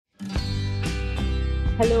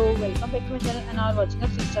Hello, welcome back to my channel and are watching a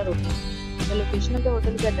 3-star hotel. The location of the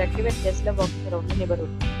hotel is attractive and guests love walking around the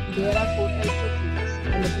neighborhood. There are 4 types of rooms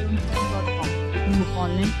available on Fontaine.com. You can book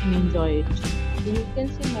online and enjoy it. You can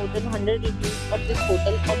see more than 100 reviews of this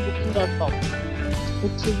hotel on booking.com.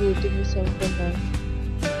 Its rating is 7.9,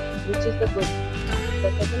 which is the good. The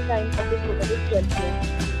check-in time of this hotel is 12 p.m.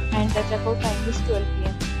 and the checkout time is 12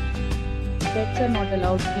 p.m. Pets are not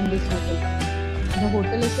allowed in this hotel. The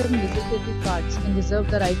hotel accepts major credit cards and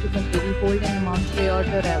reserves the right to temporarily hold an amount prior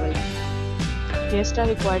to arrival. Guests are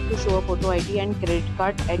required to show a photo ID and credit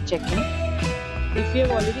card at check-in. If you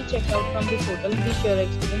have already checked out from this hotel, please share your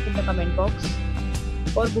experience in the comment box.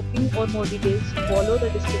 For booking or more details, follow the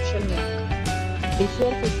description link. If you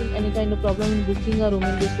are facing any kind of problem in booking a room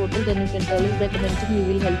in this hotel, then you can tell us by commenting.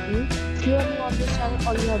 We will help you. If you are new on this channel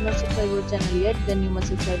or you have not subscribed our channel yet, then you must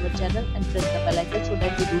subscribe our channel and press the bell icon so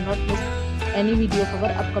that you do not miss any video of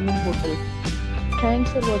our upcoming hotel.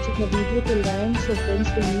 Thanks for watching the video till the end. So friends,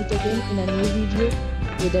 will meet again in a new video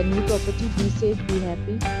with a new property. Be safe, be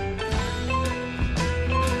happy.